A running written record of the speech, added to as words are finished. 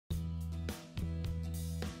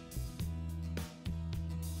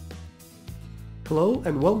Hello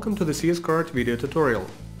and welcome to the CSCart video tutorial.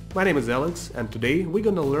 My name is Alex and today we're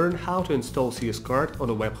gonna learn how to install CSCart on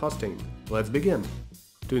a web hosting. Let's begin.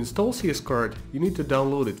 To install CSCart, you need to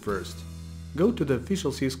download it first. Go to the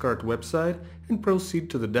official CSCart website and proceed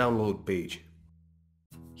to the download page.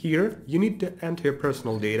 Here, you need to enter your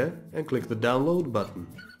personal data and click the download button.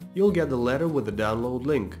 You'll get the letter with the download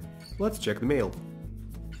link. Let's check the mail.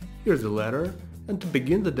 Here's the letter, and to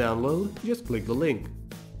begin the download, just click the link.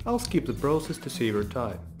 I'll skip the process to save your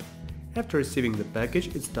time. After receiving the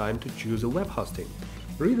package, it's time to choose a web hosting.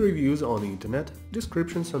 Read reviews on the internet,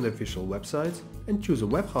 descriptions on the official websites, and choose a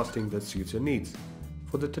web hosting that suits your needs.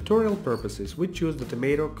 For the tutorial purposes, we choose the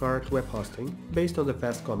CSCart web hosting based on the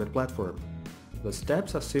Fast Comment platform. The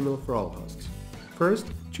steps are similar for all hosts. First,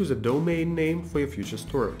 choose a domain name for your future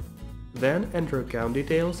store. Then enter account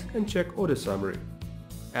details and check order summary.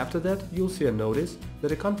 After that, you'll see a notice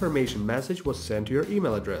that a confirmation message was sent to your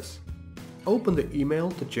email address. Open the email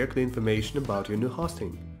to check the information about your new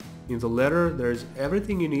hosting. In the letter, there is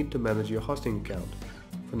everything you need to manage your hosting account.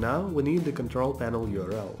 For now, we need the control panel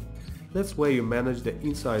URL. That's where you manage the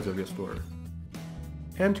insides of your store.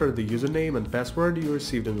 Enter the username and password you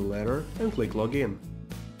received in the letter and click Login.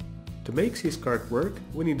 To make CSCart work,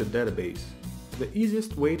 we need a database. The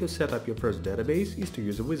easiest way to set up your first database is to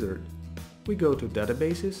use a wizard. We go to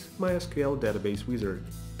Databases, MySQL Database Wizard.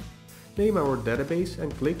 Name our database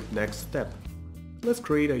and click Next Step. Let's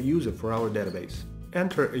create a user for our database.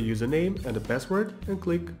 Enter a username and a password and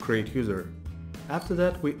click Create User. After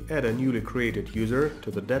that, we add a newly created user to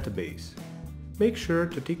the database. Make sure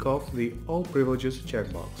to tick off the All Privileges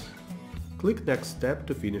checkbox. Click Next Step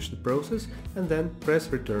to finish the process and then press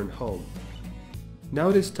Return Home. Now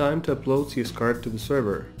it is time to upload CSCart to the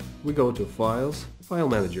server. We go to Files, File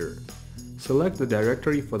Manager. Select the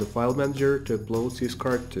directory for the file manager to upload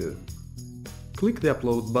CSCart to. Click the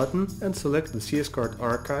Upload button and select the CSCart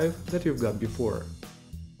archive that you've got before.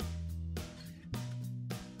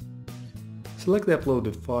 Select the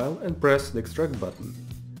uploaded file and press the Extract button.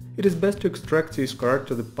 It is best to extract CSCart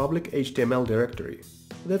to the public HTML directory.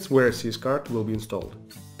 That's where CSCart will be installed.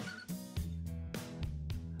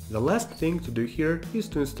 The last thing to do here is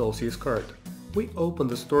to install CSCart. We open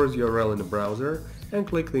the store's URL in the browser and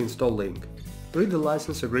click the install link. Read the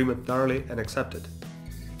license agreement thoroughly and accept it.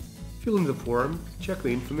 Fill in the form, check the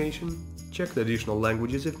information, check the additional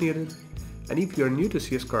languages if needed, and if you are new to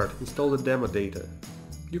CSCart, install the demo data.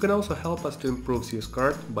 You can also help us to improve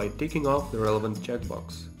CSCart by ticking off the relevant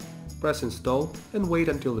checkbox. Press install and wait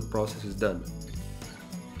until the process is done.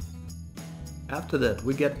 After that,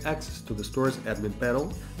 we get access to the store's admin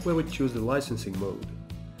panel where we choose the licensing mode.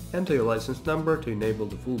 Enter your license number to enable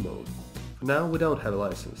the full mode. For now, we don't have a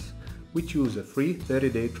license. We choose a free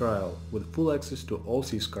 30-day trial with full access to all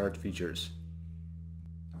CSCart features.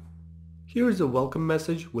 Here is a welcome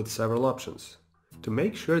message with several options. To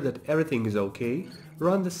make sure that everything is okay,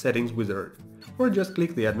 run the Settings wizard, or just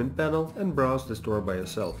click the admin panel and browse the store by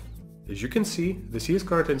yourself. As you can see, the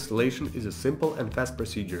CSCart installation is a simple and fast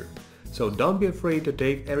procedure, so don't be afraid to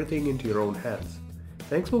take everything into your own hands.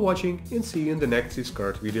 Thanks for watching and see you in the next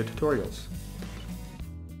CSCart video tutorials.